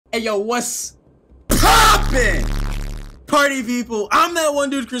Hey yo, what's poppin'? Party people, I'm that one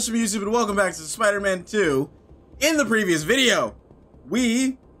dude, Chris from YouTube, and welcome back to Spider-Man 2. In the previous video,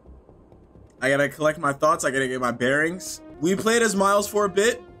 I gotta collect my thoughts, I gotta get my bearings. We played as Miles for a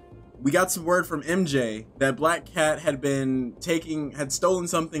bit. We got some word from MJ that Black Cat had stolen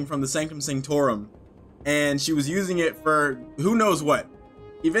something from the Sanctum Sanctorum, and she was using it for who knows what.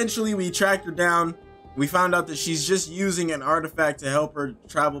 Eventually, we tracked her down. We found out that she's just using an artifact to help her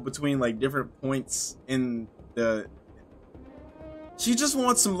travel between like different points in the... She just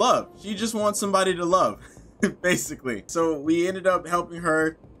wants some love. She just wants somebody to love, basically. So we ended up helping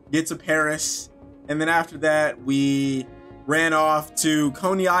her get to Paris. And then after that, we ran off to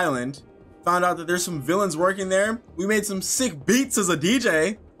Coney Island. Found out that there's some villains working there. We made some sick beats as a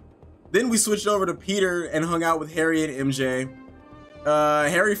DJ. Then we switched over to Peter and hung out with Harry and MJ.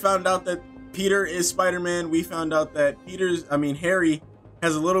 Harry found out that Peter is Spider-Man. We found out that Harry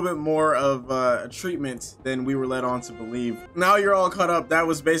has a little bit more of a treatment than we were led on to believe. Now you're all caught up. That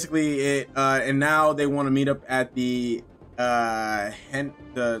was basically it. And now they want to meet up at the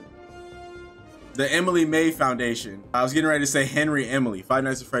Emily May Foundation. I was getting ready to say Henry Emily. Five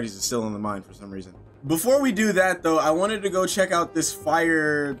Nights at Freddy's is still on the mind for some reason. Before we do that though, I wanted to go check out this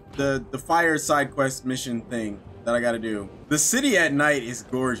the fire side quest mission thing that I gotta do. The city at night is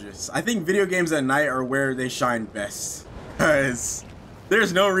gorgeous. I think video games at night are where they shine best, because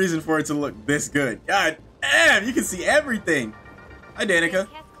there's no reason for it to look this good. God damn, you can see everything. Hi, Danica.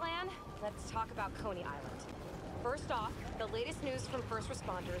 Clan, let's talk about Coney Island. First off, the latest news from first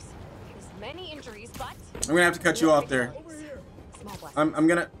responders. There's many injuries, but I'm gonna have to cut you off there. I'm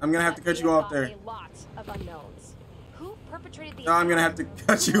gonna have to cut you off there. A lot of unknowns. Who perpetrated the... No, I'm gonna have to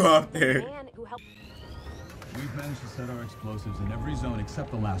cut you off there. We've managed to set our explosives in every zone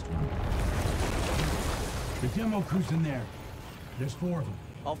except the last one. The demo crew's in there. There's 4 of them.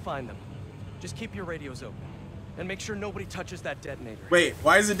 I'll find them. Just keep your radios open. And make sure nobody touches that detonator. Wait,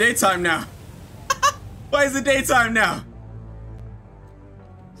 why is it daytime now? Why is it daytime now?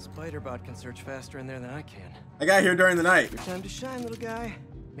 Spider-Bot can search faster in there than I can. I got here during the night. Your time to shine, little guy.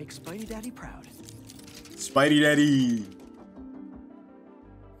 Make Spidey Daddy proud. Spidey Daddy.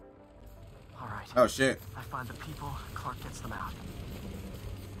 Alright. Oh shit. I find the people, Clark gets them out.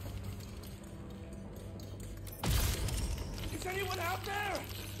 Is anyone out there?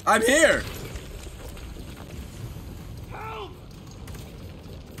 I'm here. Help!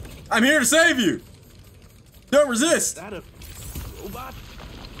 I'm here to save you. Don't resist. That a robot?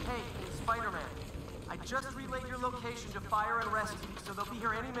 Hey, Spider-Man. I just relayed your location to fire and rescue, so they'll be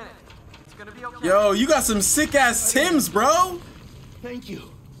here any minute. It's gonna be okay. Yo, you got some sick ass Tims, bro. Thank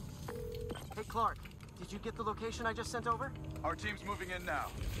you. Hey, Clark. Did you get the location I just sent over? Our team's moving in now.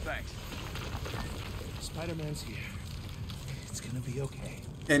 Thanks. Spider-Man's here. It's gonna be okay.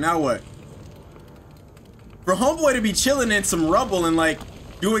 Okay, now what? For Homeboy to be chilling in some rubble and like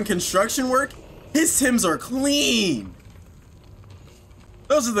doing construction work, his Tims are clean.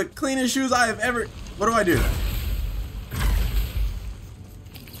 Those are the cleanest shoes I have ever... What do I do?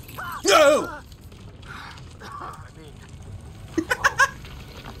 No!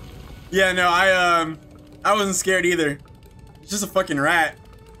 Yeah, no, I wasn't scared either. It's just a fucking rat.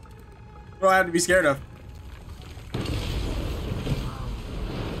 What do I have to be scared of?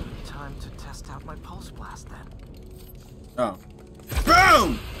 Time to test out my pulse blast then. Oh.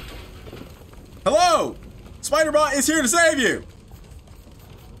 Boom! Hello! Spider-Bot is here to save you!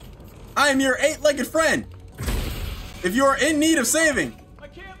 I am your 8-legged friend. If you are in need of saving. I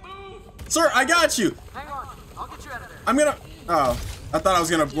can't move! Sir, I got you! Hang on, I'll get you out of there. I'm gonna... Oh, I thought I was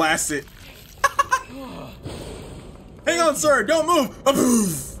gonna blast it. Hang on, sir, don't move!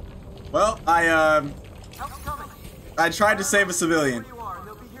 Well, Help's coming. I tried to save a civilian. Where you are, and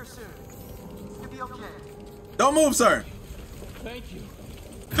they'll be here soon. You'll be okay. Don't move, sir! Thank you.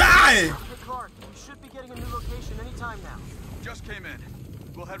 Die! Hey, Clark, we should be getting a new location anytime now. Just came in.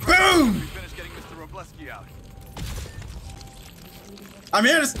 We'll head right Boom! after we finish getting Mr. Robleski out. I'm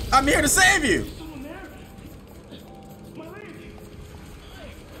here to save you!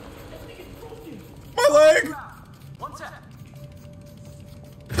 My leg! One sec.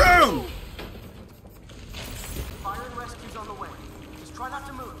 Boom! Fire and rescue's on the way. Just try not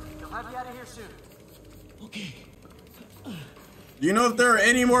to move. They'll have you out of here soon. Okay. Do you know if there are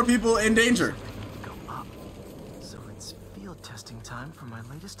any more people in danger? Go up. So it's field testing time for my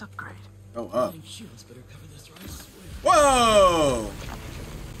latest upgrade. Go up. Whoa!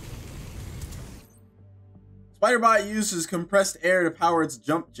 Spider-Bot uses compressed air to power its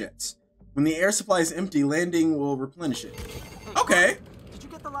jump jets. When the air supply is empty, landing will replenish it. Okay. Did you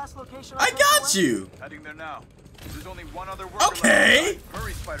get the last location? I got you. Heading there now. There's only one other worker Okay. left.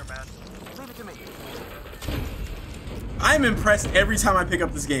 Hurry, Spider-Man. I'm impressed every time I pick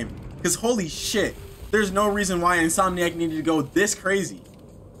up this game. Because holy shit, there's no reason why Insomniac needed to go this crazy.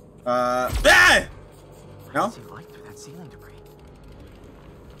 No?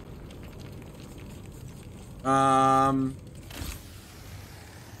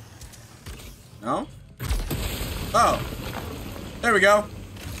 No? Oh. There we go.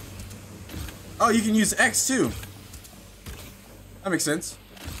 Oh, you can use X too. That makes sense.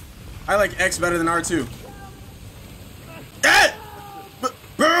 I like X better than R2. Ah!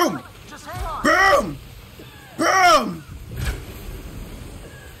 Boom! Boom! Boom!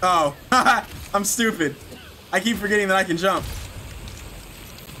 Oh, I'm stupid. I keep forgetting that I can jump.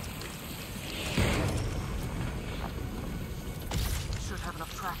 Should have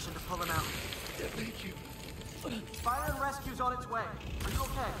enough traction to pull him out. Thank you. Fire and rescue's on its way. Are you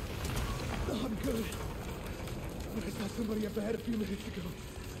okay? Oh, I'm good. But I saw somebody up ahead a few minutes ago.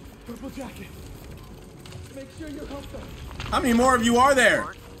 Purple jacket. Make sure you help them. How many more of you are there?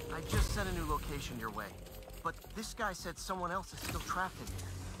 Bart, I just sent a new location your way. But this guy said someone else is still trapped in here.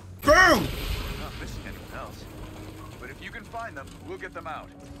 Boom! I'm not missing anyone else. But if you can find them, we'll get them out.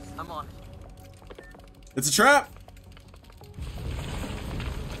 I'm on it. It's a trap.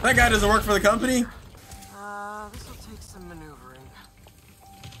 That guy doesn't work for the company. This'll take some maneuvering.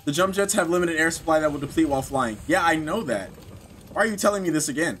 The jump jets have limited air supply that will deplete while flying. Yeah, I know that. Why are you telling me this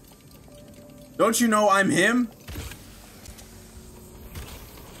again? Don't you know I'm him?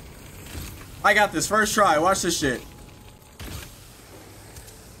 I got this first try. Watch this shit.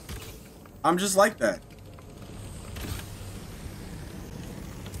 I'm just like that.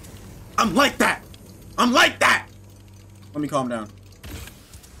 I'm like that. I'm like that. Let me calm down.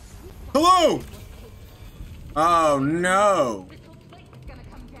 Hello. Oh no.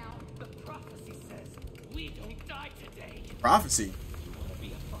 Prophecy.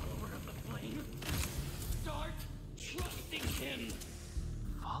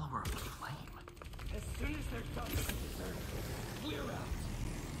 Follower of the flame. As soon as they're done with the dessert, we're out.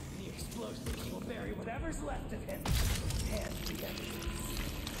 The explosives will bury whatever's left of him and the evidence.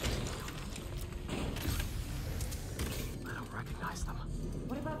 I don't recognize them.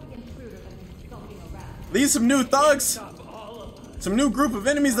 What about the intruder that's been skulking around? These some new thugs. Some new group of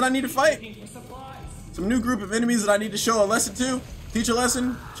enemies that I need to fight. Some new group of enemies that I need to show a lesson to. Teach a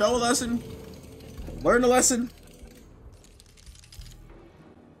lesson. Show a lesson. Learn a lesson.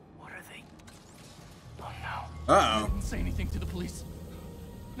 What are they? Oh no. Uh-oh. Didn't say anything to the police.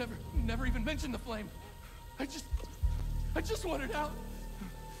 Never even mentioned the flame. I just wanted out.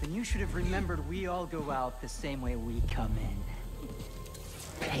 Then you should have remembered we all go out the same way we come in.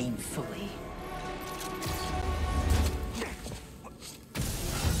 Painfully.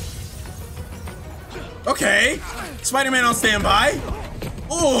 Okay. Spider-Man on standby.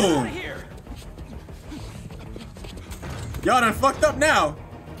 Ooh. Y'all done fucked up now.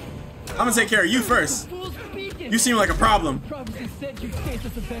 I'm gonna take care of you first. You seem like a problem. Prophecy said you'd escape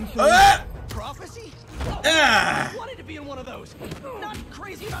us eventually. Prophecy? Ah. Wanted to be in one of those. Not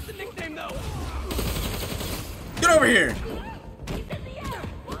crazy about the nickname though. Get over here.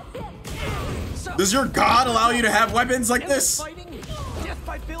 Does your god allow you to have weapons like this? Fighting? Death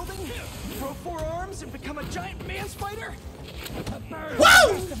by building? Grow 4 arms and become a giant man spider?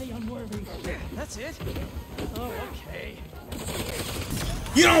 Woo! That's it? Oh, okay.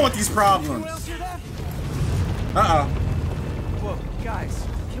 You don't want these problems. Anyone else hear that? Uh-oh. Whoa, guys,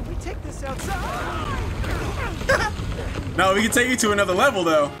 can we take this outside? No, we can take you to another level,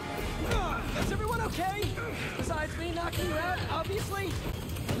 though. Is everyone okay? Besides me knocking you out, obviously?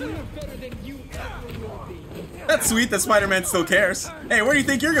 We're better than you ever will be. That's sweet that Spider-Man still cares. Hey, where do you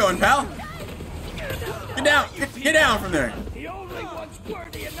think you're going, pal? Get down. Get down from there. The only ones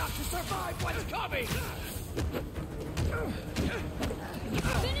worthy enough to survive what's coming.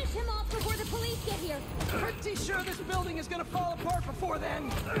 Finish him off before the police get here. Pretty sure this building is gonna fall apart before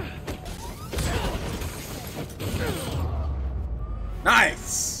then.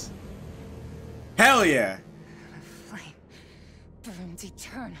 Nice. Hell yeah. Flame burns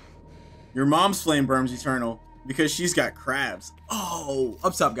eternal. Your mom's flame burns eternal because she's got crabs. Oh,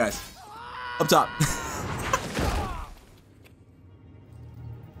 up top, guys. Up top.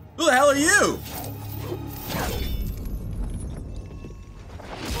 Who the hell are you?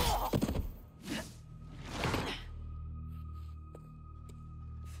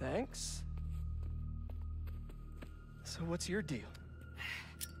 Thanks. So what's your deal?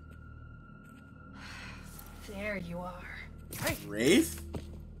 There you are. Wraith?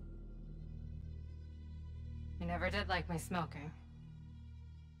 You never did like my smoking.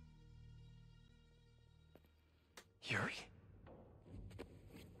 Yuri?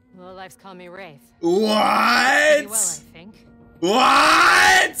 Low lifes call me Wraith. What? Pretty well, I think. What?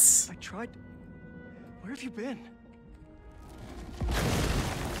 I tried. Where have you been?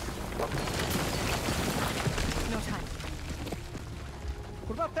 No time.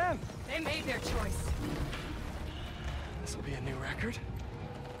 What about them? They made their choice. This will be a new record.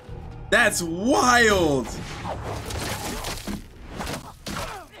 That's wild.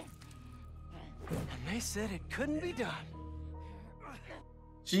 And they said it couldn't be done.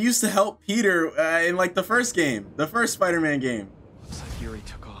 She used to help Peter in like the first game, the first Spider-Man game. Looks like Yuri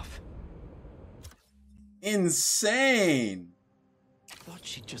took off. Insane. I thought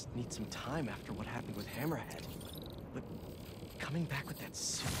she'd just need some time after what happened with Hammerhead. But coming back with that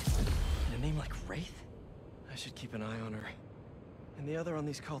suit and a name like Wraith? I should keep an eye on her. And the other on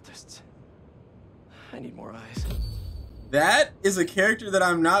these cultists. I need more eyes. That is a character that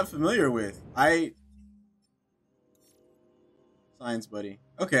I'm not familiar with. Science buddy.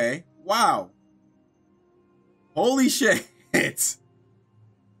 Okay. Wow. Holy shit.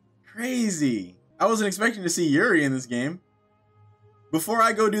 Crazy. I wasn't expecting to see Yuri in this game. Before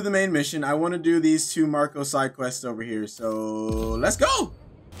I go do the main mission, I want to do these 2 Marco side quests over here. So let's go.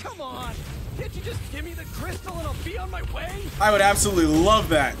 Come on! Can't you just give me the crystal and I'll be on my way? I would absolutely love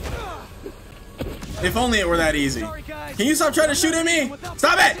that. If only it were that easy. Sorry, guys. Can you stop trying to shoot at me?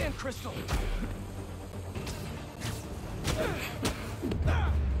 Stop it! Sand crystal.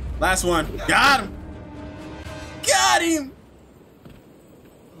 Last one. Got him. Got him.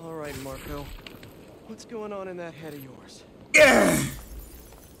 All right, Marco. What's going on in that head of yours?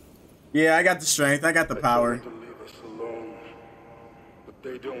 Yeah, I got the strength. I got the power. They leave us alone, but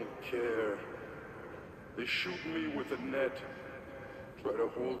they don't care. They shoot me with a net, try to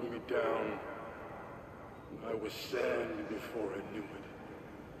hold me down. I was sand before I knew it.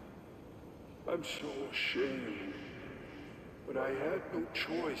 I'm so ashamed, but I had no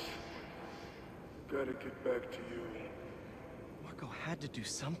choice. Gotta get back to you. Marco had to do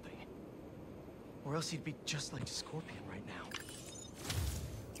something. Or else he'd be just like Scorpion right now.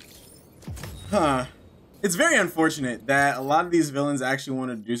 Huh. It's very unfortunate that a lot of these villains actually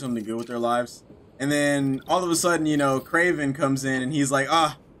want to do something good with their lives. And then all of a sudden, you know, Kraven comes in and he's like,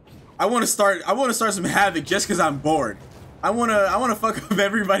 I want to start some havoc just because I'm bored. I want to fuck up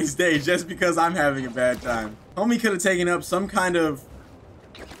everybody's day just because I'm having a bad time. Homie could have taken up some kind of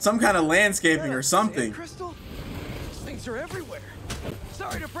landscaping or something. Crystal? These things are everywhere.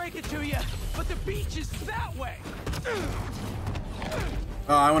 Sorry to break it to you, but the beach is that way.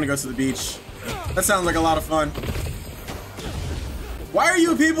 Oh, I want to go to the beach. That sounds like a lot of fun. Why are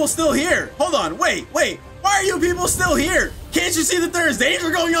you people still here? Hold on, wait. Why are you people still here? Can't you see that there is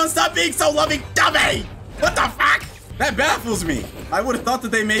danger going on? Stop being so loving-dovey! What the fuck? That baffles me. I would have thought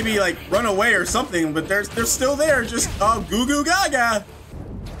that they maybe like run away or something, but they're still there, just goo goo gaga.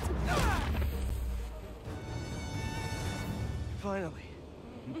 Finally,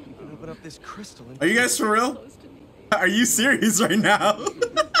 open up this crystal. And Are you guys for real? Are you serious right now?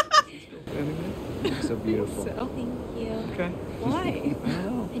 So beautiful. So, thank you. Okay. Why? I don't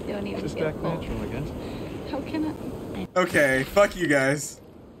know. I don't even Just get act full. natural, I guess. How can I? Okay, fuck you guys.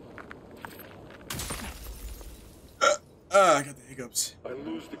 I got the hiccups. I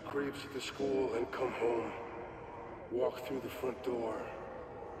lose the creeps at the school and come home. Walk through the front door.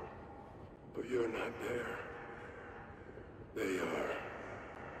 But you're not there. They are.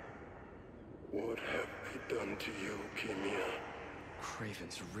 What have they done to you, Kimia?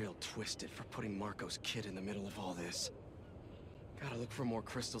 Kraven's real twisted for putting Marco's kid in the middle of all this. Gotta look for more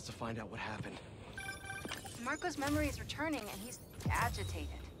crystals to find out what happened. Marco's memory is returning and he's agitated.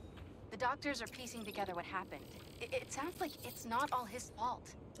 The doctors are piecing together what happened. It sounds like it's not all his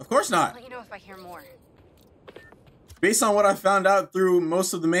fault. Of course I'll not. let you know if I hear more. Based on what I found out through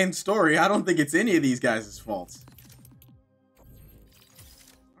most of the main story, I don't think it's any of these guys' fault.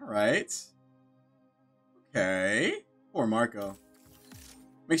 Alright. Okay. Poor Marco.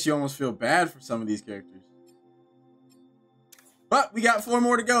 Makes you almost feel bad for some of these characters. But we got 4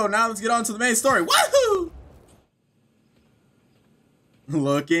 more to go. Now let's get on to the main story. Woohoo!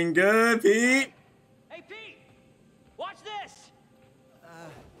 Looking good, Pete. Hey, Pete! Watch this!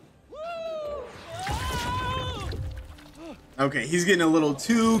 Okay, he's getting a little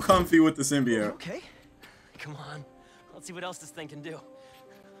too comfy with the symbiote. Okay. Come on. Let's see what else this thing can do.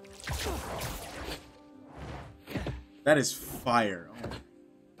 That is fire.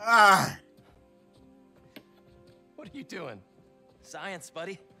 Ah! What are you doing? Science,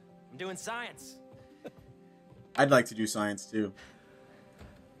 buddy. I'm doing science. I'd like to do science too.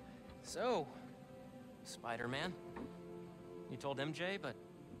 So, Spider-Man, you told MJ, but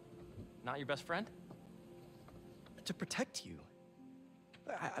not your best friend? To protect you.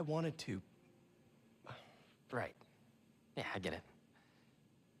 I wanted to. Right. Yeah, I get it.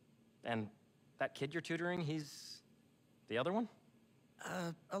 And that kid you're tutoring, he's the other one?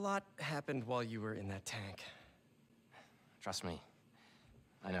 A lot happened while you were in that tank. Trust me.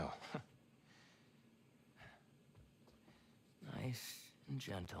 I know. Nice and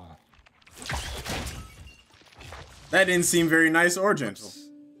gentle. That didn't seem very nice or gentle.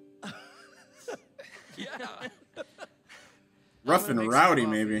 Yeah. Rough and rowdy,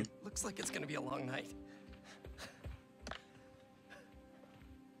 maybe. Looks like it's gonna be a long night.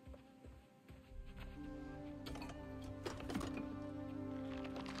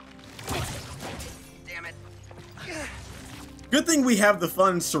 Damn it. Good thing we have the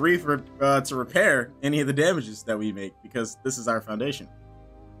funds to repair any of the damages that we make, because this is our foundation.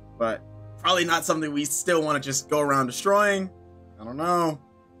 But probably not something we still want to just go around destroying. I don't know.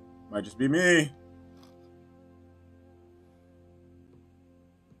 Might just be me.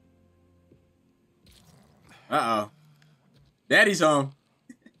 Uh-oh. Daddy's home.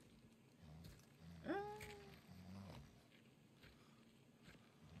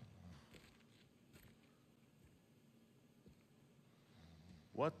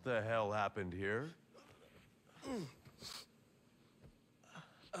 What the hell happened here?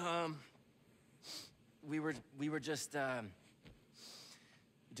 We were just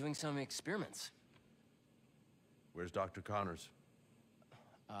doing some experiments. Where's Dr. Connors?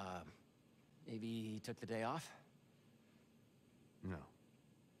 Maybe he took the day off? No.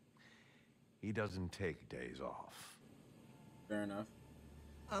 He doesn't take days off. Fair enough.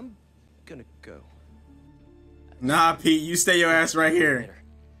 I'm gonna go. Nah, Pete, you stay your ass right here. Later.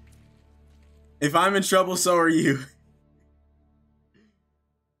 If I'm in trouble, so are you.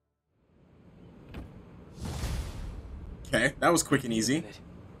 Okay, that was quick and easy.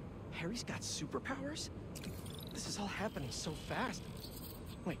 Harry's got superpowers? This is all happening so fast.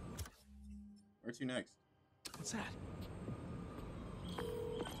 Wait, Where to next? what's that?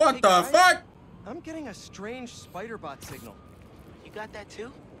 What Hey, the guys. fuck? I'm getting a strange spider-bot signal. You got that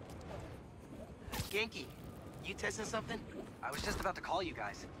too? Genki, you testing something? I was just about to call you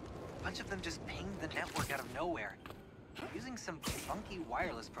guys. A bunch of them just pinged the network out of nowhere. Using some funky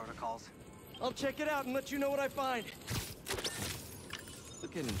wireless protocols. I'll check it out and let you know what I find.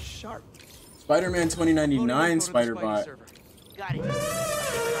 Looking sharp. Spider-Man Loading 2099 info to the Spidey Spider-Bot. server. Got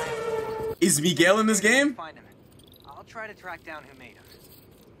it. Is Miguel in this game? Find him. I'll try to track down who made him.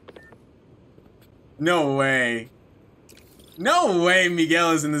 No way. No way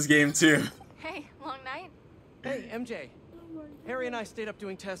Miguel is in this game too. Hey, long night? Hey, MJ. Harry and I stayed up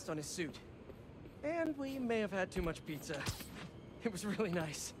doing tests on his suit. And we may have had too much pizza. It was really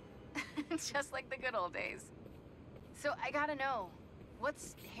nice. Just like the good old days. So I gotta know,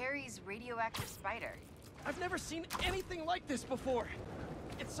 what's Harry's radioactive spider? I've never seen anything like this before.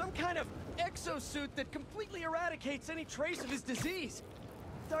 It's some kind of exosuit that completely eradicates any trace of his disease.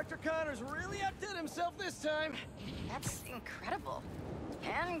 Dr. Connors really outdid himself this time. That's incredible.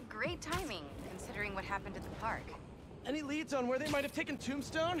 And great timing, considering what happened at the park. Any leads on where they might have taken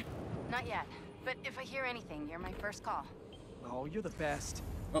Tombstone? Not yet, but if I hear anything, you're my first call. Oh, you're the best.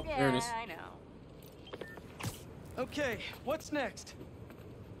 Oh, Yeah, there it is. I know. Okay, what's next?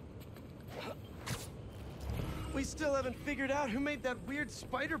 We still haven't figured out who made that weird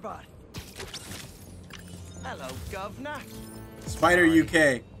spider bot. Hello, Governor. Spider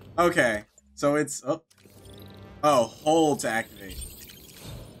UK. Okay, so it's oh, hold to activate.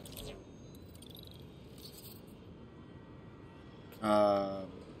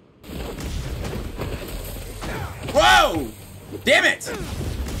 Whoa! Damn it!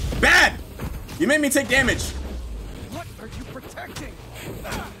 Bad! You made me take damage. What are you protecting?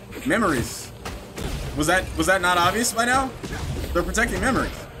 Memories. Was that not obvious by now? They're protecting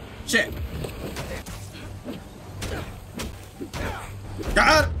memories. Shit.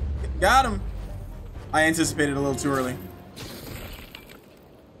 Got him. I anticipated a little too early.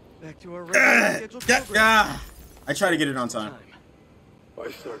 Back to our regular scheduled program. I try to get it on time. I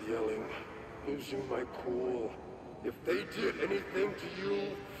start yelling, losing my cool. If they did anything to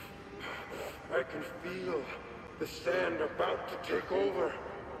you, I can feel the sand about to take over.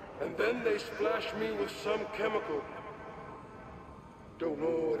 And then they splash me with some chemical. Don't know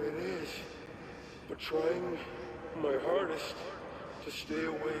what it is, but trying my hardest to stay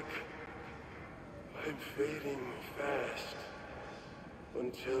awake. I'm fading fast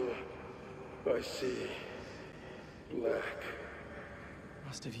until I see black.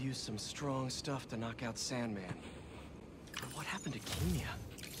 Must have used some strong stuff to knock out Sandman. But what happened to Kenya?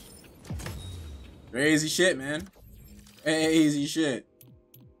 Crazy shit, man. Crazy shit.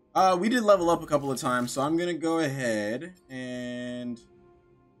 We did level up a couple of times, so I'm gonna go ahead and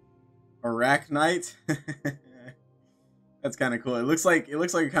Arachnite. That's kind of cool. It looks like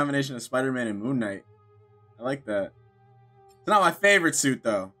a combination of Spider-Man and Moon Knight. I like that. It's not my favorite suit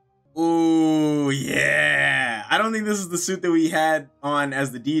though. Ooh, yeah. I don't think this is the suit that we had on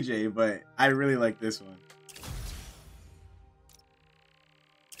as the DJ, but I really like this one.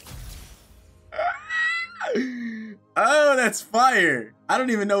 Oh, that's fire. I don't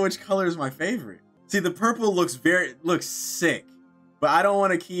even know which color is my favorite. See, the purple looks sick, but I don't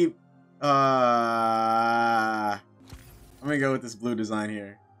want to keep I'm gonna go with this blue design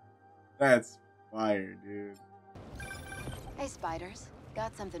here. That's fire, dude. Hey, Spiders.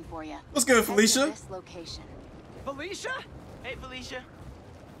 Got something for you. What's good, Felicia? Head to this location. Felicia? Hey, Felicia.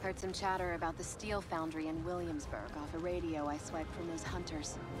 Heard some chatter about the steel foundry in Williamsburg off a radio I swiped from those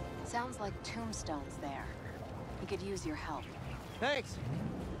hunters. Sounds like Tombstone's there. He could use your help. Thanks.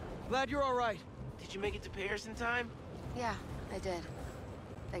 Glad you're all right. Did you make it to Paris in time? Yeah, I did.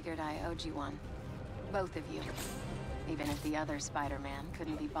 Figured I owed you one. Both of you. Even if the other Spider-Man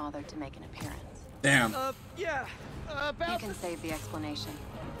couldn't be bothered to make an appearance. Damn. Yeah. You can save the explanation.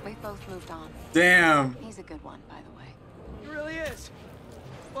 We've both moved on. Damn. He's a good one, by the way. He really is.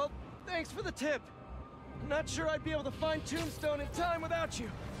 Well, thanks for the tip. Not sure I'd be able to find Tombstone in time without you.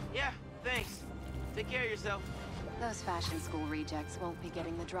 Yeah, thanks. Take care of yourself. Those fashion school rejects won't be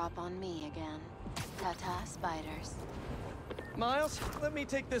getting the drop on me again. Ta-ta, Spiders. Miles, let me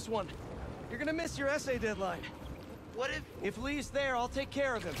take this one. You're gonna miss your essay deadline. What if... If Lee's there, I'll take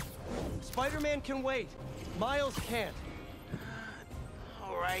care of him. Spider-Man can wait. Miles can't.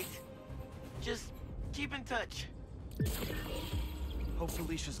 All right. Just keep in touch. Hope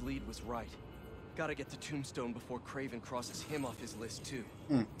Felicia's lead was right. Gotta get to Tombstone before Kraven crosses him off his list, too.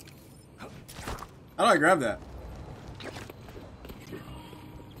 How do I grab that?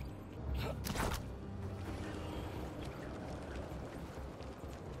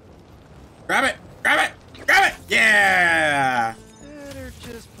 Grab it! Grab it! Grab it! Yeah! Better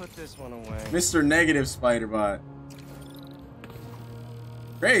just put this one away. Mr. Negative Spider-Bot.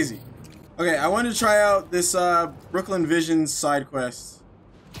 Crazy. Okay, I wanted to try out this Brooklyn Visions side quest.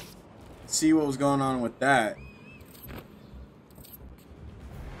 See what was going on with that.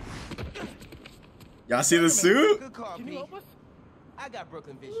 Y'all see the suit? Good call, P. I got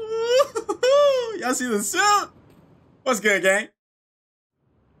Brooklyn Vision. Y'all see the suit? What's good, gang?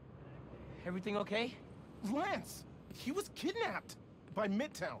 Everything okay? Lance, he was kidnapped by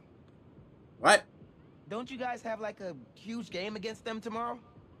Midtown. What? Don't you guys have like a huge game against them tomorrow?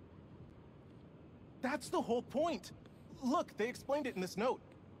 That's the whole point. Look, they explained it in this note.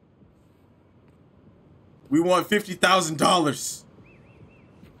 We want $50,000.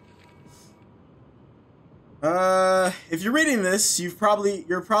 If you're reading this, you're probably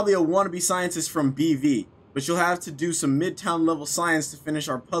a wannabe scientist from BV, but you'll have to do some Midtown level science to finish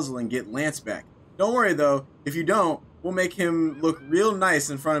our puzzle and get Lance back. Don't worry though, if you don't, we'll make him look real nice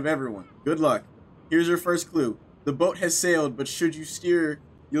in front of everyone. Good luck. Here's your first clue. The boat has sailed, but should you steer,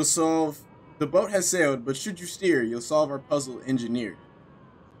 you'll solve... The boat has sailed, but should you steer, you'll solve our puzzle engineered.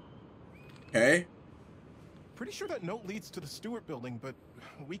 Okay. Pretty sure that note leads to the Stewart building, but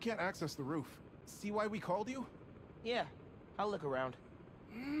we can't access the roof. See why we called you? Yeah, I'll look around.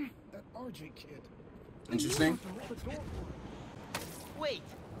 That RJ kid. Interesting. Wait,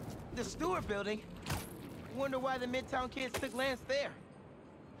 the Stewart building? Wonder why the Midtown kids took Lance there.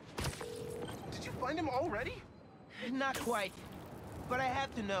 Did you find him already? Not quite, but I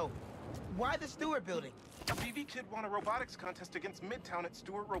have to know. Why the Stewart building? A BV kid won a robotics contest against Midtown at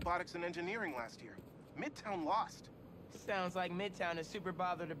Stewart Robotics and Engineering last year. Midtown lost. Sounds like Midtown is super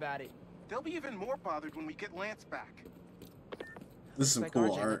bothered about it. They'll be even more bothered when we get Lance back. This is some like cool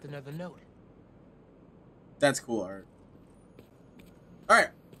RJ art. left another note. That's cool art. Alright,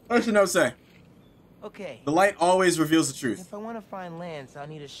 what does your note say? Okay. The light always reveals the truth. If I want to find Lance, I'll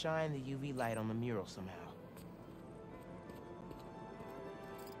need to shine the UV light on the mural somehow.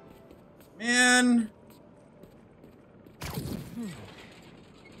 Man.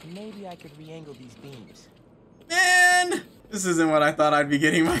 Maybe I could re-angle these beams. Man. This isn't what I thought I'd be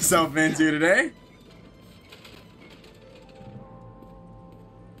getting myself into today.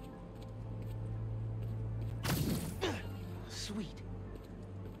 Sweet.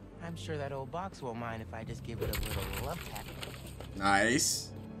 I'm sure that old box won't mind if I just give it a little love tap.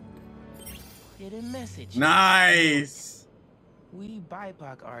 Nice. Hidden message. Nice. We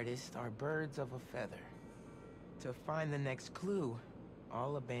BIPOC artists are birds of a feather. To find the next clue,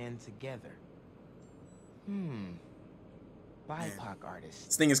 all a band together. BIPOC artists.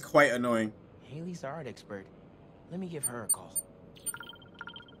 This thing is quite annoying. Haley's our art expert. Let me give her a call.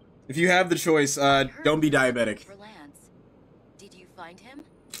 If you have the choice, don't be diabetic. For Lance. Did you find him?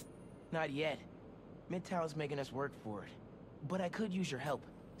 Not yet. Midtown's making us work for it. but I could use your help.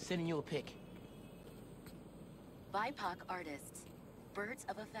 Sending you a pic. BIPOC artists. Birds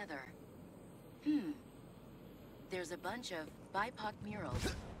of a feather. There's a bunch of BIPOC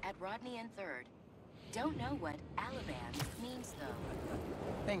murals at Rodney and 3rd. Don't know what Alaban means, though.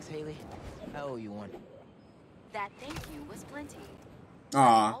 Thanks, Haley. I owe you one. That thank you was plenty.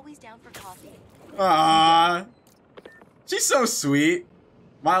 Aw. Always down for coffee. Aw. She's so sweet.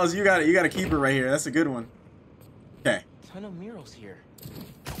 Miles, you gotta keep her right here. That's a good one. Okay. Ton of murals here.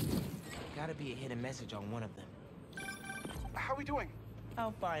 Gotta be a hidden message on one of them. How are we doing?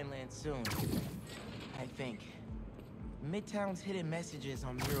 I'll find land soon. I think. Midtown's hidden messages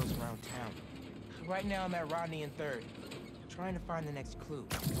on murals around town. Right now I'm at Rodney and 3rd. Trying to find the next clue.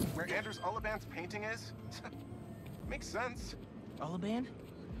 Where Anders Oliban's painting is? Makes sense. Oliban?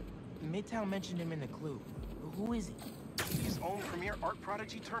 Midtown mentioned him in the clue. Who is he? His own premier art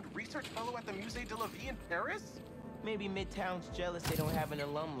prodigy turned research fellow at the Musée de la Vie in Paris? Maybe Midtown's jealous they don't have an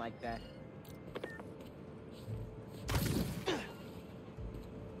alum like that.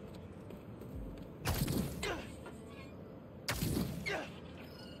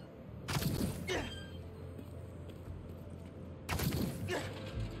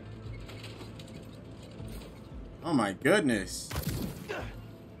 Oh my goodness.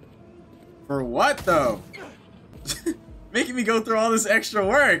 For what though? Making me go through all this extra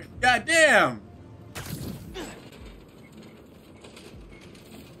work. God damn.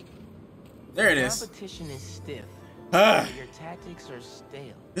 There it is. Competition is stiff. Ah. Your tactics are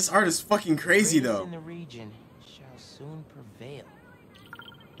stale. This art is fucking crazy Greatest though. in the region shall soon prevail.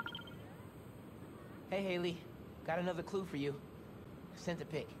 Hey Haley, got another clue for you. Sent a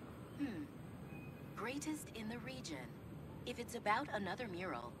pic. Greatest in the region. If it's about another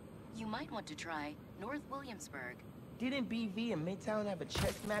mural, you might want to try North Williamsburg. Didn't BV and Midtown have a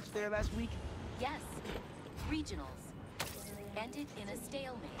chess match there last week? Yes. Regionals. Ended in a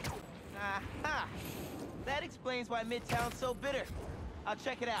stalemate. Aha! That explains why Midtown's so bitter. I'll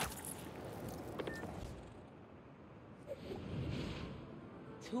check it out.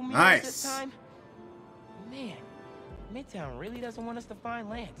 2 murals Nice. this time? Man, Midtown really doesn't want us to find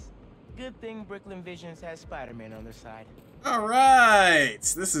Lance. Good thing Brooklyn Visions has Spider-Man on their side. Alright.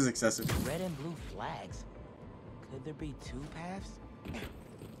 This is excessive. Red and blue flags. Could there be 2 paths?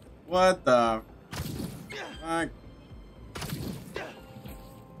 What the fuck?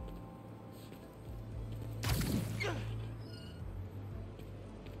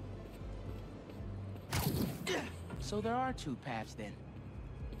 So there are 2 paths then.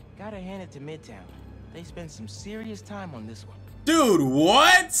 Gotta hand it to Midtown. They spent some serious time on this one. Dude,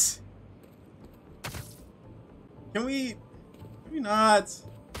 what? Can we not?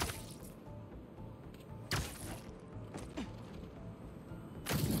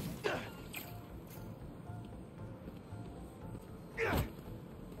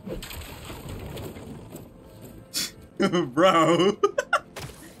 Bro.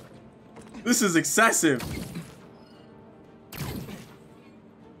 This is excessive.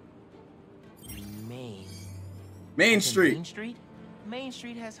 Main Street. Main Street? Main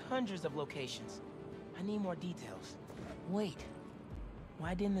Street has hundreds of locations. I need more details. Wait.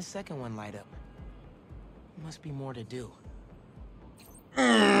 Why didn't the second one light up? Must be more to do. The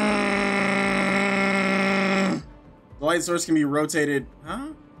light source can be rotated.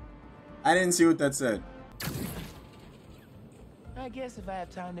 Huh? I didn't see what that said. I guess if I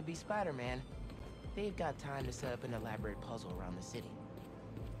have time to be Spider-Man, they've got time to set up an elaborate puzzle around the city.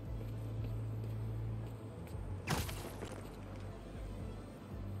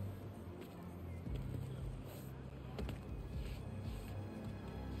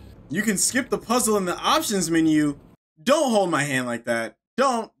 You can skip the puzzle in the options menu. Don't hold my hand like that.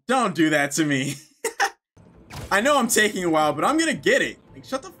 Don't do that to me. I know I'm taking a while, but I'm gonna get it. Like,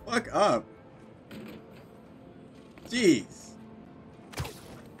 shut the fuck up. Jeez.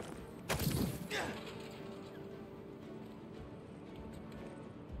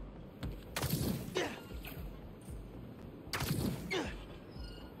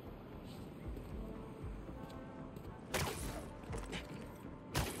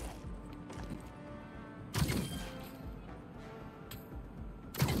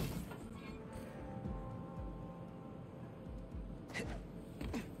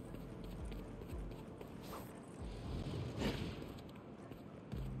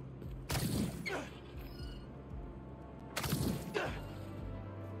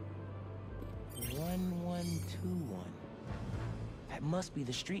 Must be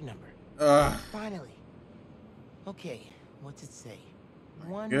the street number. Finally. Okay, what's it say?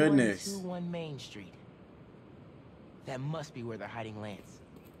 1121 Main Street. That must be where they're hiding Lance.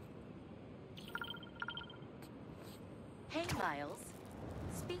 Hey, Miles.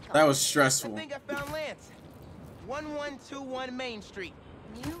 Speak That on was it. stressful. I think I found Lance. 1121 Main Street.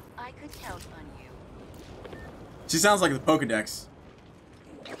 Knew I could count on you. She sounds like the Pokedex.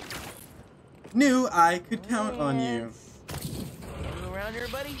 Knew I could count on you. You around here,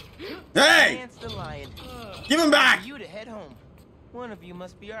 buddy? Hey! Lance the Lion. Give him back! You to head home. One of you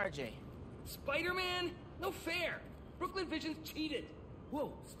must be RJ. Spider-Man? No fair. Brooklyn Vision's cheated.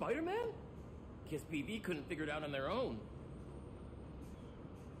 Whoa, Spider-Man? Guess BB couldn't figure it out on their own.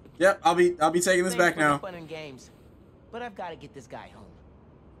 Yep, I'll be taking this back now. Fun and games, but I've got to get this guy home.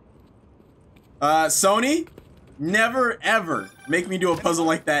 Sony, never ever make me do a puzzle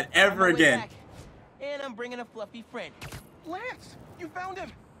like that ever again. And I'm bringing a fluffy friend. Lance, you found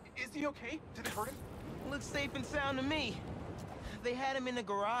him. Is he okay? Did it hurt him? Looks safe and sound to me. They had him in the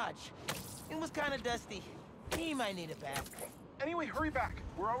garage. It was kind of dusty. He might need a bath. Anyway, hurry back.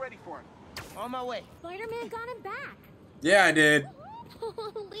 We're all ready for him. On my way. Spider-Man got him back. Yeah, I did.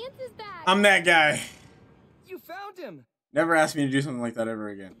 Lance is back. I'm that guy. You found him. Never ask me to do something like that ever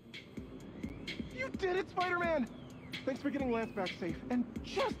again. You did it, Spider-Man! Thanks for getting Lance back safe, and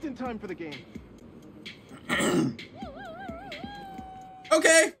just in time for the game.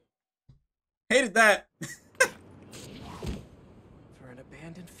 Okay. Hated that. For an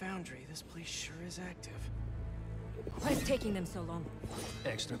abandoned foundry, this place sure is active. What's taking them so long?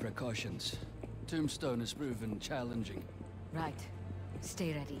 Extra precautions. Tombstone has proven challenging. Right.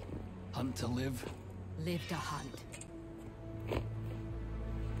 Stay ready. Hunt to live. Live to hunt.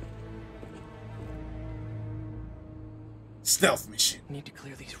 Stealth mission. Need to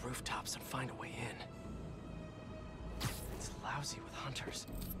clear these rooftops and find a way in. It's lousy with hunters.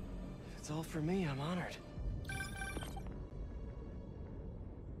 If it's all for me, I'm honored.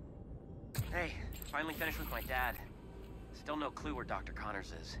 Hey, finally finished with my dad. Still no clue where Dr.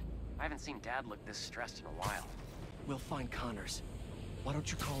 Connors is. I haven't seen Dad look this stressed in a while. We'll find Connors. Why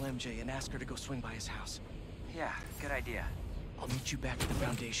don't you call MJ and ask her to go swing by his house? Yeah, good idea. I'll meet you back at the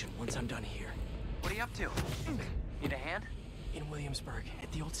Foundation once I'm done here. What are you up to? Need a hand? In Williamsburg,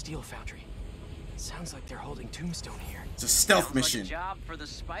 at the old steel foundry. Sounds like they're holding Tombstone here. It's a stealth Sounds mission. Like a job for the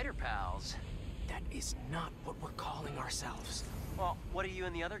Spider Pals. That is not what we're calling ourselves. Well, what do you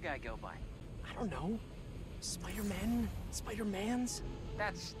and the other guy go by? I don't know. Spider-Men? Spider-Mans?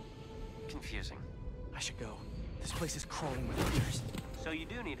 That's confusing. I should go. This place is crawling with hunters. So you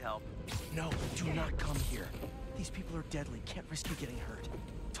do need help? No, do not come here. These people are deadly. Can't risk you getting hurt.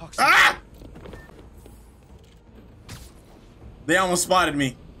 Talk soon. Ah! They almost spotted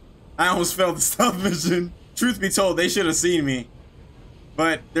me. I almost failed the stealth mission. Truth be told, they should have seen me.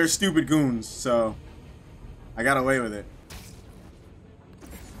 But they're stupid goons, so I got away with it.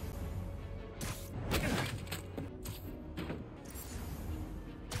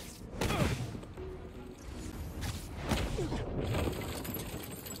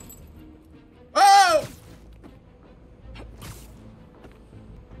 Oh!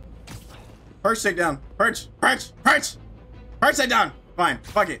 Perch take down. Perch! Perch! Perch! Perch take down! Fine.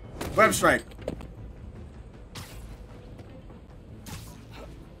 Fuck it. Web strike.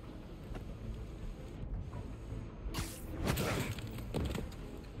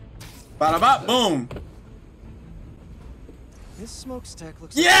 Bada bop, boom. This smokestack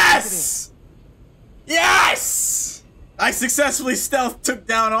looks Yes! Yes! I successfully stealth took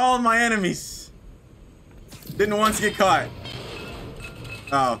down all of my enemies. Didn't once get caught.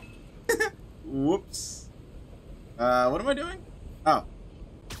 Oh. Whoops. What am I doing? Oh.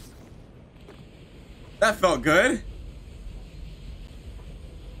 That felt good.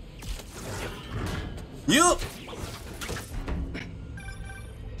 You.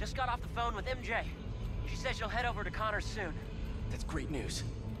 Just got off the phone with MJ. She says she'll head over to Connors soon. That's great news.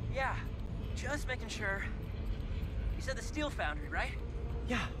 Yeah, just making sure. You said the steel foundry, right?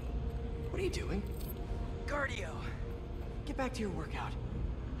 Yeah. What are you doing? Cardio. Get back to your workout.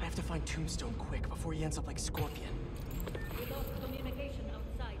 I have to find Tombstone quick before he ends up like Scorpion. We lost communication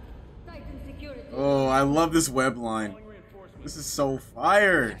outside. Titan security. Oh, I love this web line. This is so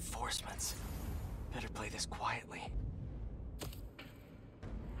fire. Reinforcements. Better play this quietly.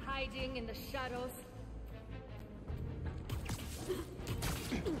 Hiding in the shadows.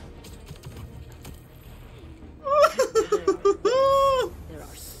 There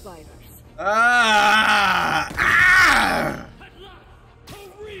are spiders. Ah! Ah!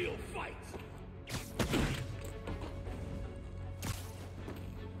 A real fight.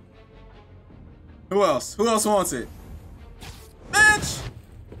 Who else? Who else wants it? Bitch!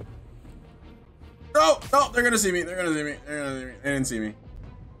 No, no, they're gonna see me. They're gonna see me. They're gonna see me. They didn't see me.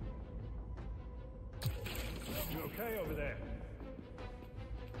 You okay over there?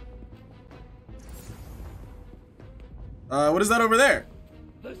 What is that over there?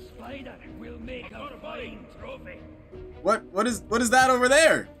 The spider will make a fine trophy. What is that over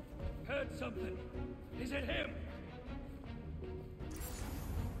there? Heard something. Is it him?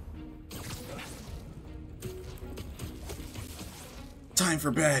 Time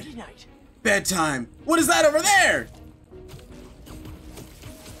for bed. Bedtime. What is that over there?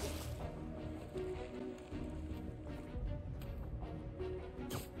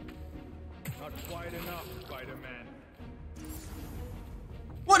 Not quite enough, Spider-Man.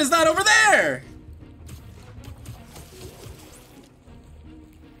 What is that over there?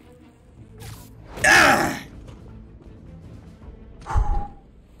 Ah!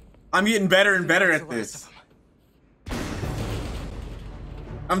 I'm getting better and better at this.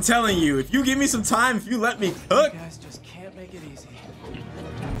 I'm telling you, if you give me some time, if you let me cook. You guys just can't make it easy.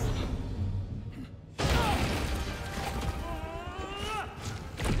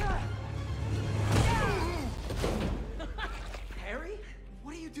 Harry?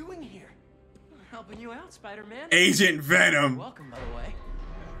 What are you doing here? Helping you out, Spider-Man. Agent Venom. Welcome, by the way.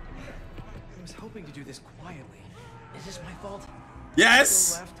 I was hoping to do this quietly. Is this my fault?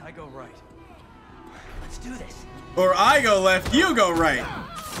 Yes. I go left, I go right. Let's do this. Or I go left, you go right.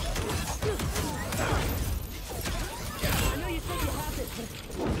 I know you said you have it.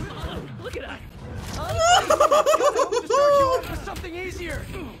 Look at that. To start you off with something easier.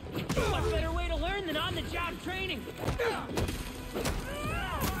 What better way to learn than on-the-job training?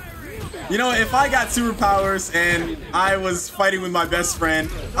 You know, if I got superpowers and I was fighting with my best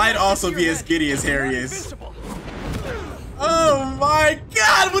friend, I'd also be as giddy as Harry is. Oh my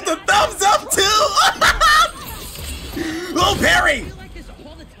god, with the thumbs up too! Oh, Perry! Like this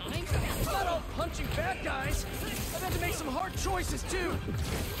all the time? Not all punching bad guys. I've had to make some hard choices too.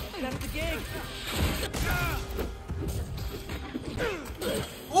 That's the game.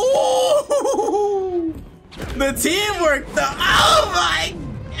 Ooh! The teamwork, oh my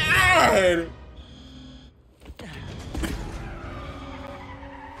god!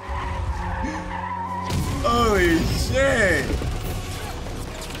 Holy shit!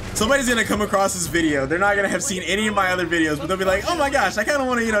 Somebody's gonna come across this video. They're not gonna have seen any of my other videos, but they'll be like, oh my gosh, I kinda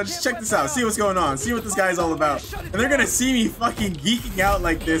wanna, you know, just check this out, see what's going on, see what this guy's all about. And they're gonna see me fucking geeking out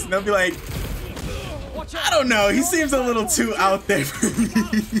like this, and they'll be like, I don't know, he seems a little too out there for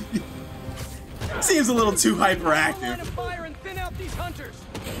me. Seems a little too hyperactive.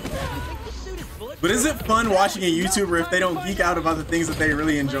 But is it fun watching a YouTuber if they don't geek out about the things that they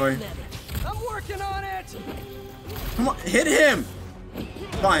really enjoy? I'm working on it. Come on, hit him!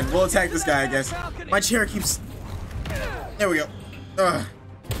 Fine, we'll attack this guy, I guess. My chair keeps... There we go. Ugh.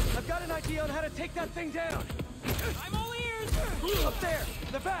 I've got an idea on how to take that thing down. I'm all ears. Up there,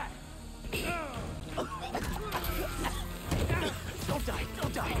 in the back. Don't die,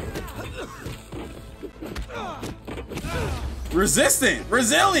 don't die. Resistant!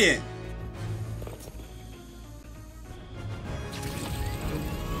 Resilient!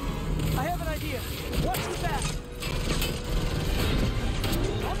 I have an idea. Watch the back.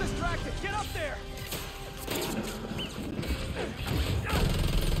 I'll distract it. Get up there.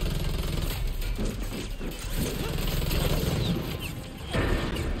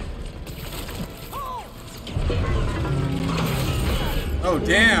 Oh,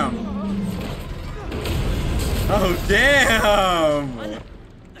 damn. Oh, damn.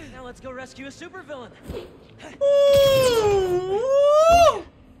 Now let's go rescue a supervillain.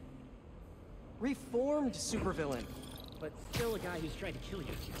 Reformed supervillain, but still a guy who's tried to kill you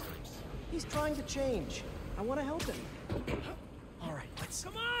a few times. He's trying to change. I want to help him. All right, let's...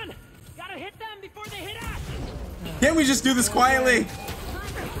 Come on! Gotta hit them before they hit us! Can't we just do this quietly?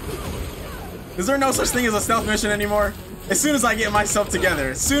 Is there no such thing as a stealth mission anymore? As soon as I get myself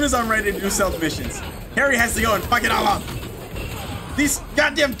together, as soon as I'm ready to do stealth missions, Harry has to go and fuck it all up. These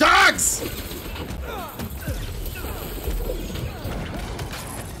goddamn dogs!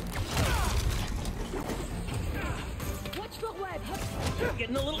 Watch the web!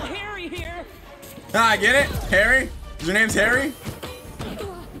 Getting a little hairy here! Ah, I get it. Harry? Your name's Harry?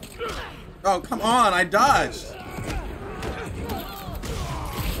 Oh, come on, I dodged.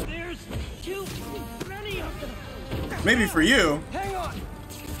 There's too many of them! Maybe for you. Hang on!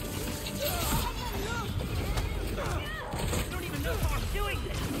 I don't even know how I'm doing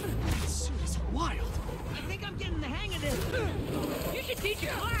this! This suit is wild. I think I'm getting the hang of this! You should teach a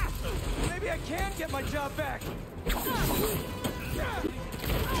class! Maybe I can get my job back.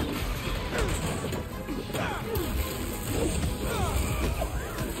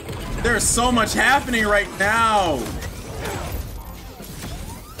 There's so much happening right now.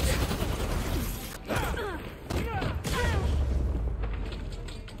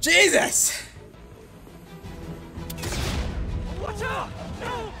 Jesus.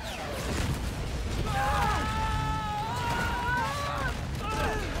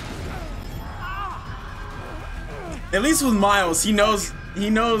 At least with Miles, he knows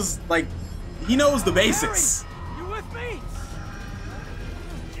like he knows the basics. You with me?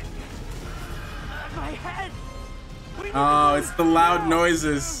 My head. Oh, it's the loud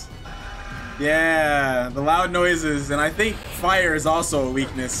noises. Yeah, the loud noises, and I think fire is also a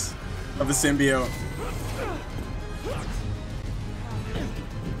weakness of the symbiote.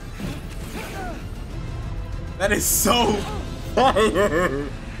 That is so fire.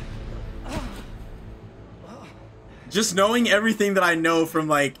 Just knowing everything that I know from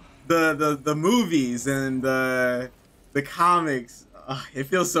like the movies and the comics, it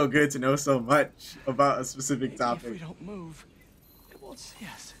feels so good to know so much about a specific topic. If we don't move, it won't see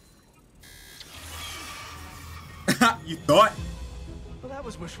us. You thought? Well, that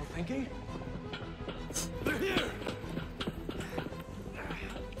was wishful thinking. They're here.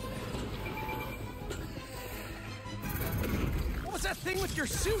 What was that thing with your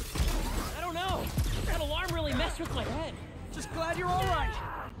suit? I don't know. That alarm really messed with my head. Just glad you're all right.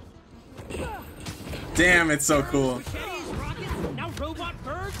 Damn, it's so cool. Machetes, rockets, now robot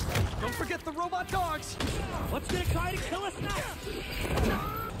birds. Don't forget the robot dogs. What's gonna try to kill us now?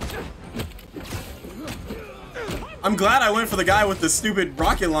 I'm glad I went for the guy with the stupid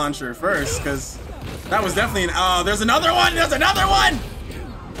rocket launcher first, because that was definitely an... Oh, there's another one! There's another one!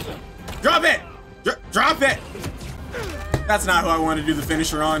 Drop it! Drop it! That's not who I wanted to do the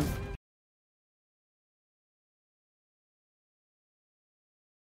finisher on.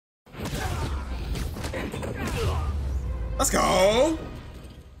 Let's go!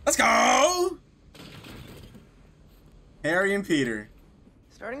 Let's go! Harry and Peter.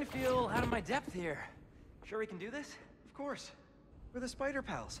 Starting to feel out of my depth here. Sure we can do this? Of course. We're the spider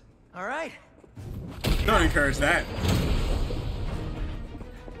pals. All right. Don't encourage that.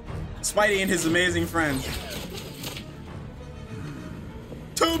 Spidey and his amazing friends.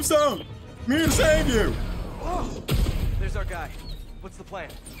 Tombstone! I'm here to save you! Whoa! There's our guy. What's the plan?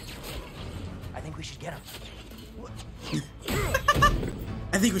 I think we should get him.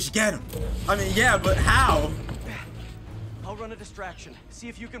 I think we should get him. I mean, yeah, but how? I'll run a distraction. See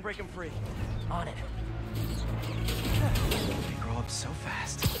if you can break him free. On it. They grow up so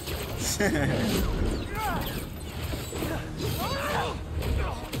fast.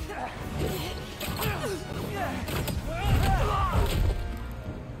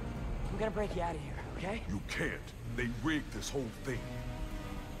 I'm gonna break you out of here, okay? You can't. They rigged this whole thing.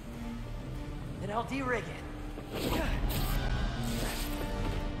 Then I'll de-rig it.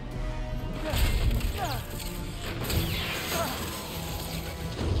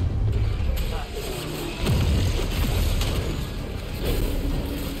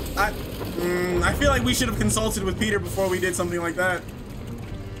 I feel like we should have consulted with Peter before we did something like that.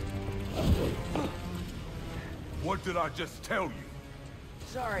 What did I just tell you?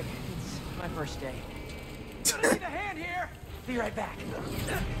 Sorry, it's my first day. Gonna need a hand here. Be right back.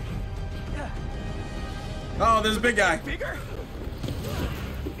 Oh, there's a big guy. Bigger?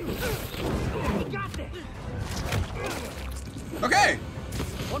 We got this. Okay.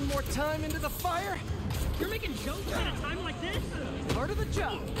 One more time into the fire. You're making jokes at a time like this? Part of the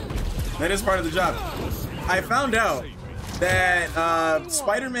job. That is part of the job. I found out that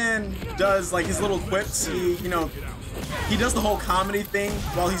Spider-Man does like his little quips. He does the whole comedy thing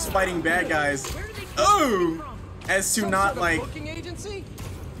while he's fighting bad guys. Oh, as to not like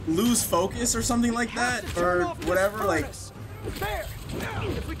lose focus or something like that, or whatever. Like, there.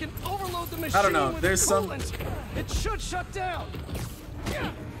 If we can overload the machine, I don't know. with There's coolant, it should shut down.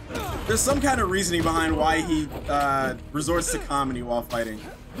 There's some kind of reasoning behind why he resorts to comedy while fighting.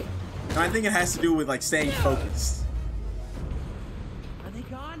 And I think it has to do with like staying focused. Are they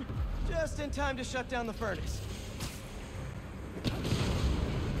gone? Just in time to shut down the furnace.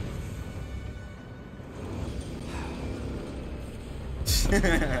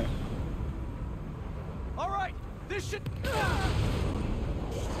 All right, this should.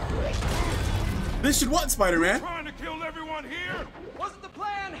 This should what, Spider-Man? Trying to kill everyone here? Wasn't the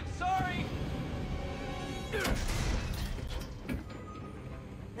plan. Sorry.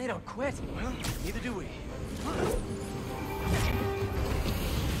 They don't quit. Well, neither do we.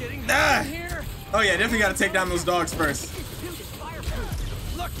 Getting Ah! here. Oh yeah, definitely got to take down those dogs first.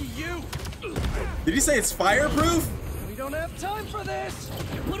 Lucky you. Did you say it's fireproof? We don't have time for this.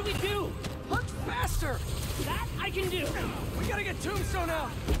 What do we do? Hunt faster. That I can do. We gotta get Tombstone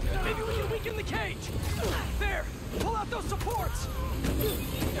out. Maybe we can weaken the cage. There. Pull out those supports.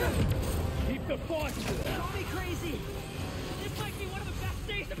 Keep the force. Call me crazy. This might be one of the best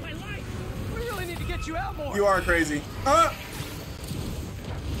days of my life. We really need to get you out more. You are crazy.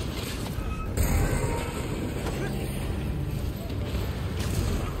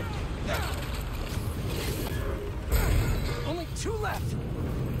 left!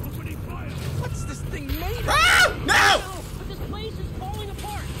 Opening fire! What's this thing made of? Ah! No! But this place is falling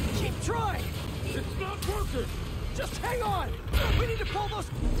apart! Keep trying! It's not working! Just hang on! We need to pull those...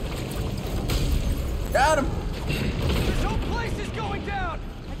 Got him! This whole place is going down!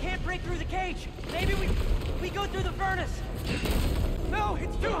 I can't break through the cage! Maybe we go through the furnace! No,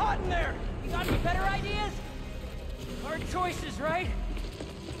 it's too hot in there! You got any better ideas? Hard choices, right?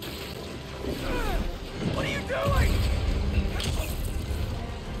 What are you doing?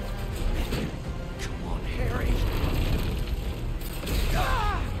 Come on, Harry.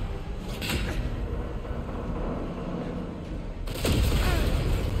 Ah!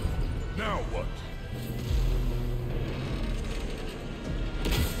 Now what?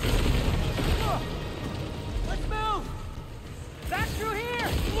 Let's move! Back through here!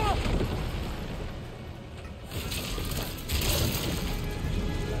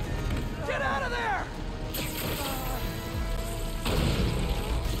 Get out of there!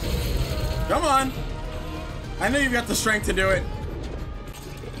 Come on! I know you've got the strength to do it.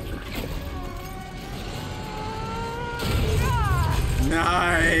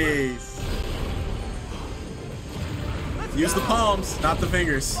 Nice! Use the palms, not the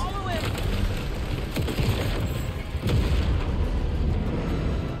fingers.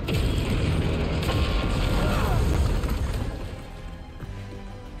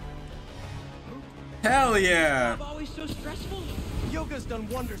 Hell yeah! Always so stressful. Yoga's done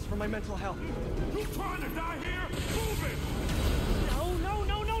wonders for my mental health. You trying to die here? Move it!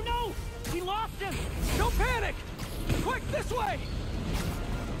 No! We lost him! Don't panic! Quick, this way!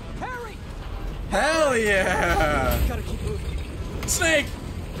 Harry! Hell yeah! Gotta keep moving. Snake!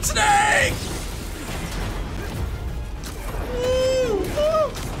 Snake! Woo!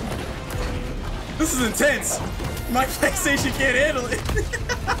 Woo! This is intense. My PlayStation can't handle it.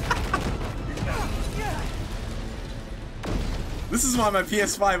 This is why my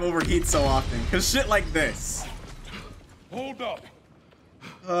PS5 overheats so often, because shit like this. Hold up.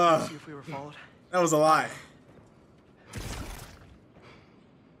 See if we were followed. That was a lie.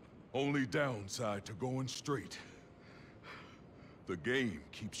 Only downside to going straight. The game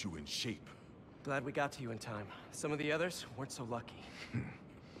keeps you in shape. Glad we got to you in time. Some of the others weren't so lucky.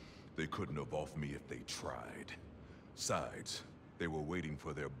 They couldn't have off me if they tried. Besides, they were waiting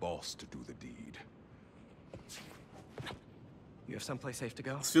for their boss to do the deed. You have someplace safe to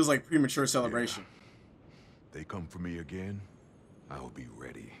go? This feels like premature celebration. Yeah. They come for me again, I'll be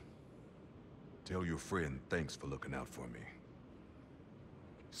ready. Tell your friend thanks for looking out for me.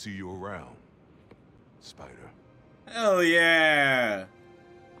 See you around, Spider. Hell yeah!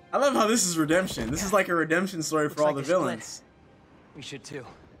 I love how this is redemption. This is like a redemption story for all the villains. We should too.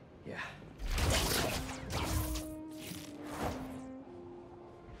 Yeah.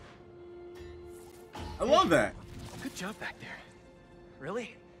 I love that. Good job back there.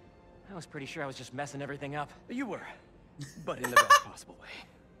 Really? I was pretty sure I was just messing everything up. You were, but in the best possible way.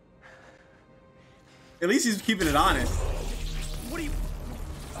 At least he's keeping it honest. What are you...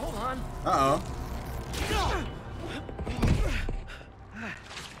 Hold on. Uh-oh.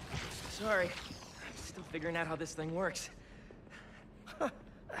 Sorry. I'm still figuring out how this thing works.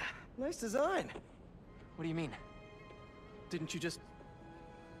 Nice design. What do you mean? Didn't you just...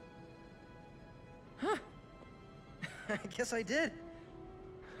 Huh. I guess I did.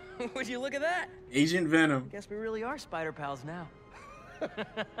 Would you look at that? Agent Venom. Guess we really are spider pals now. I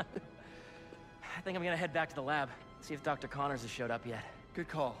think I'm gonna head back to the lab, see if Dr. Connors has showed up yet. Good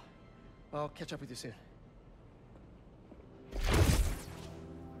call. I'll catch up with you soon.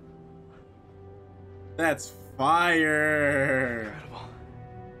 That's fire. Incredible.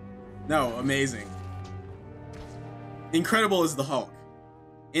 No, amazing. Incredible is the Hulk.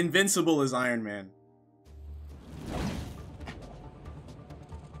 Invincible is Iron Man.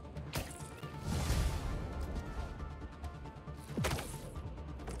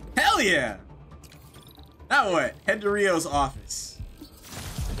 Hell yeah! Now what? Head to Rio's office.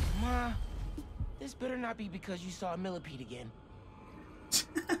 Ma, this better not be because you saw a millipede again.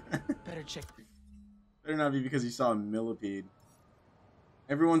 Better check. Better not be because you saw a millipede.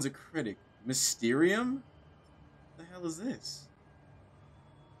 Everyone's a critic. Mysterium? What the hell is this?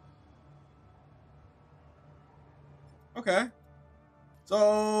 Okay.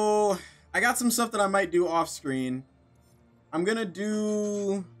 So I got some stuff that I might do off screen. I'm gonna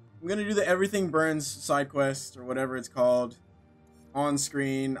do the Everything Burns side quest or whatever it's called on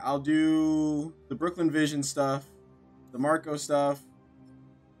screen. I'll do the Brooklyn Vision stuff, the Marco stuff.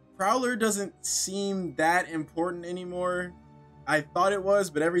 Prowler doesn't seem that important anymore. I thought it was,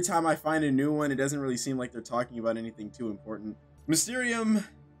 but every time I find a new one, it doesn't really seem like they're talking about anything too important. Mysterium,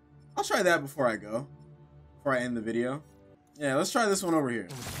 I'll try that before I end the video. Yeah, let's try this one over here.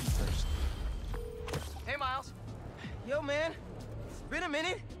 Hey, Miles. Yo, man. It's been a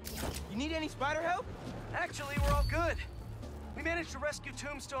minute. You need any spider help? Actually, we're all good. We managed to rescue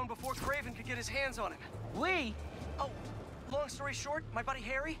Tombstone before Kraven could get his hands on him. We? Oh, long story short, my buddy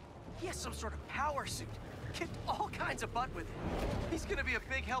Harry, he has some sort of power suit. Kicked all kinds of butt with it. He's gonna be a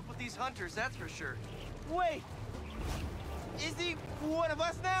big help with these hunters, that's for sure. Wait. Is he one of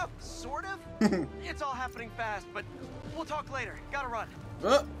us now? Sort of. It's all happening fast, but we'll talk later. Gotta run.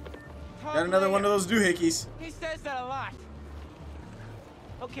 Oh, got another one of those doohickeys. He says that a lot.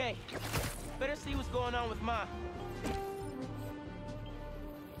 Okay. Better see what's going on with Ma.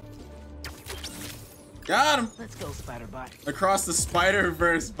 Got him. Let's go, Spider-Bot. Across the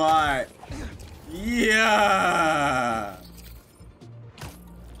Spider-Verse bot. Yeah.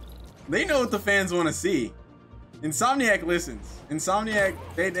 They know what the fans want to see. Insomniac listens. Insomniac,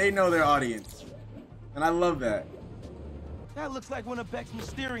 they know their audience. And I love that. That looks like one of Beck's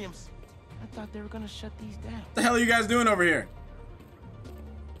Mysteriums. I thought they were gonna shut these down. What the hell are you guys doing over here?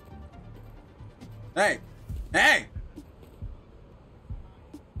 Hey. Hey!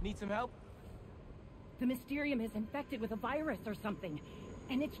 Need some help? The Mysterium is infected with a virus or something,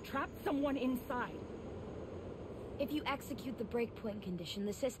 and it's trapped someone inside. If you execute the breakpoint condition,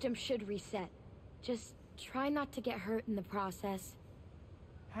 the system should reset. Just try not to get hurt in the process.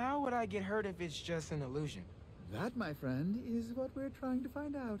 How would I get hurt if it's just an illusion? That, my friend, is what we're trying to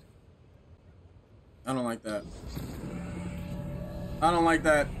find out. I don't like that. I don't like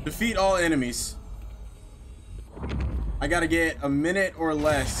that. Defeat all enemies. I gotta get a minute or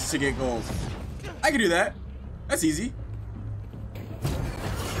less to get gold. I can do that. That's easy.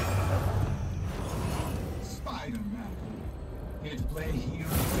 Spider-Man. Here to play hero.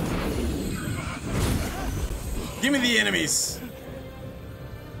 Give me the enemies.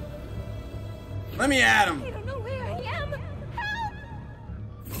 Let me at them. I don't know where I am. Help!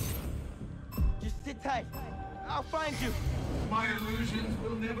 Just sit tight. I'll find you. My illusions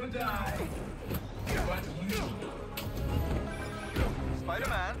will never die. But you.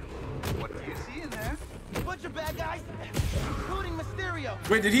 Spider-Man, what do you see in there? A bunch of bad guys, including Mysterio.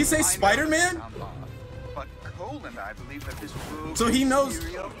 Wait, did he say Spider-Man? But Cole and I believe that this rogue So he knows.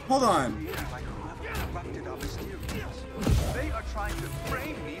 Mysterio Hold on. is like whoever corrupted our Mysterians. They are trying to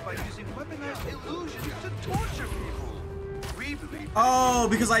frame me by using weaponized illusions to torture people. We believe. Oh,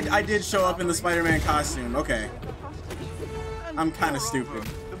 because I did show up in the Spider-Man costume. Okay. I'm kind of stupid.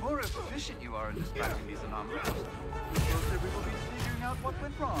 The more efficient you are in dispatching these anomalies, the closer we will be figuring out what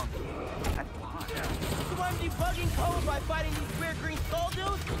went wrong. And why. So I'm debugging Cole by fighting these weird green skull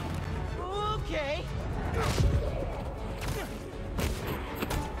dudes? Okay.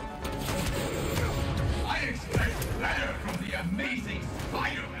 I expect better from the amazing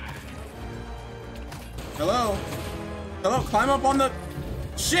Spider-Man. Hello? Hello? Climb up on the...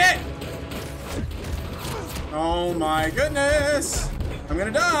 Shit! Oh my goodness! I'm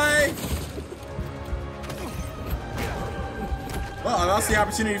gonna die! Well, I lost the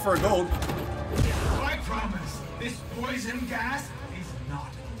opportunity for a gold. I promise, this poison gas is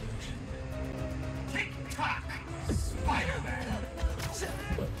not an illusion. Tick-tock, Spider-Man.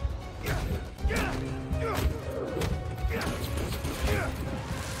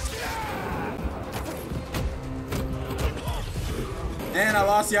 And I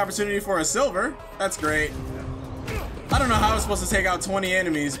lost the opportunity for a silver. That's great. I don't know how I was supposed to take out 20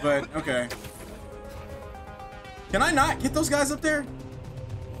 enemies, but okay. Can I not get those guys up there?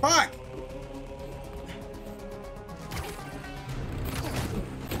 Fuck!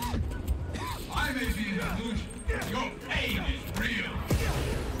 I may be an illusion. Your pain is real.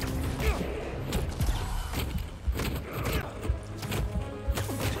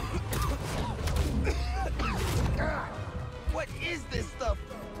 What is this stuff?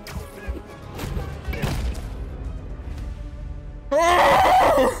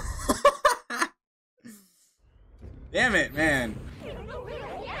 Damn it, man.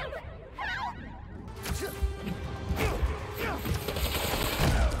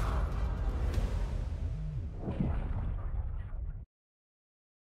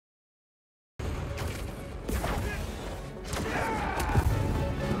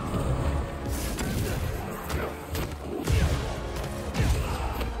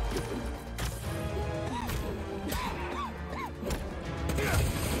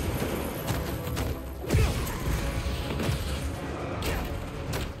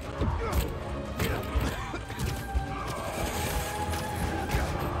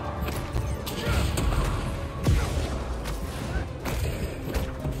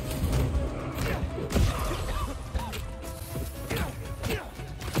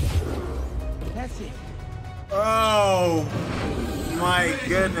 my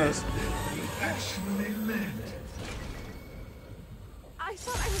goodness. Actually lived. I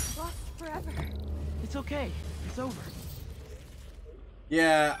thought I was lost forever. It's okay. It's over.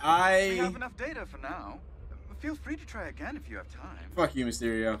 Yeah, We have enough data for now. Feel free to try again if you have time. Fuck you,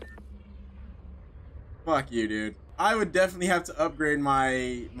 Mysterio. Fuck you, dude. I would definitely have to upgrade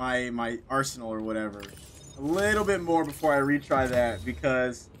my arsenal or whatever a little bit more before I retry that,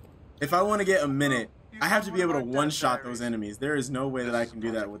 because if I want to get a minute, I have to be able to one-shot those enemies. There is no way that I can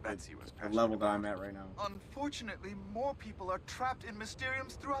do that with the level that I'm at right now. Unfortunately, more people are trapped in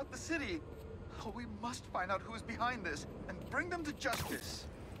Mysteriums throughout the city. Oh, we must find out who is behind this and bring them to justice.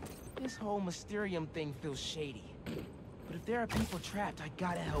 This whole Mysterium thing feels shady. But if there are people trapped, I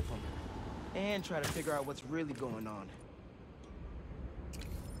gotta help them. And try to figure out what's really going on.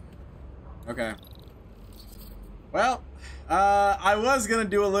 Okay. Well, I was gonna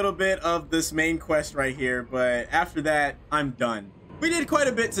do a little bit of this main quest right here, but after that, I'm done. We did quite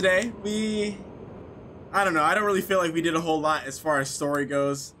a bit today. I don't know, I don't really feel like we did a whole lot as far as story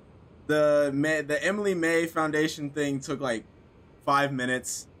goes. The Emily May Foundation thing took like 5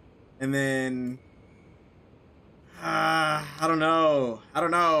 minutes, and then I don't know. I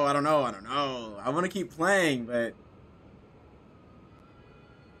want to keep playing, but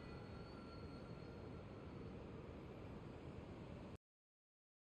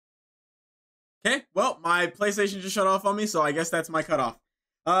okay. Well, my PlayStation just shut off on me, so I guess that's my cutoff.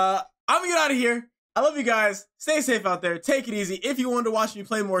 I'm gonna get out of here. I love you guys. Stay safe out there. Take it easy. If you wanted to watch me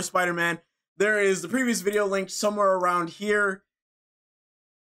play more Spider-Man, there is the previous video linked somewhere around here.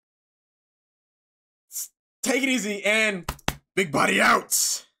 Take it easy and big body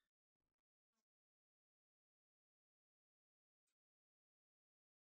out.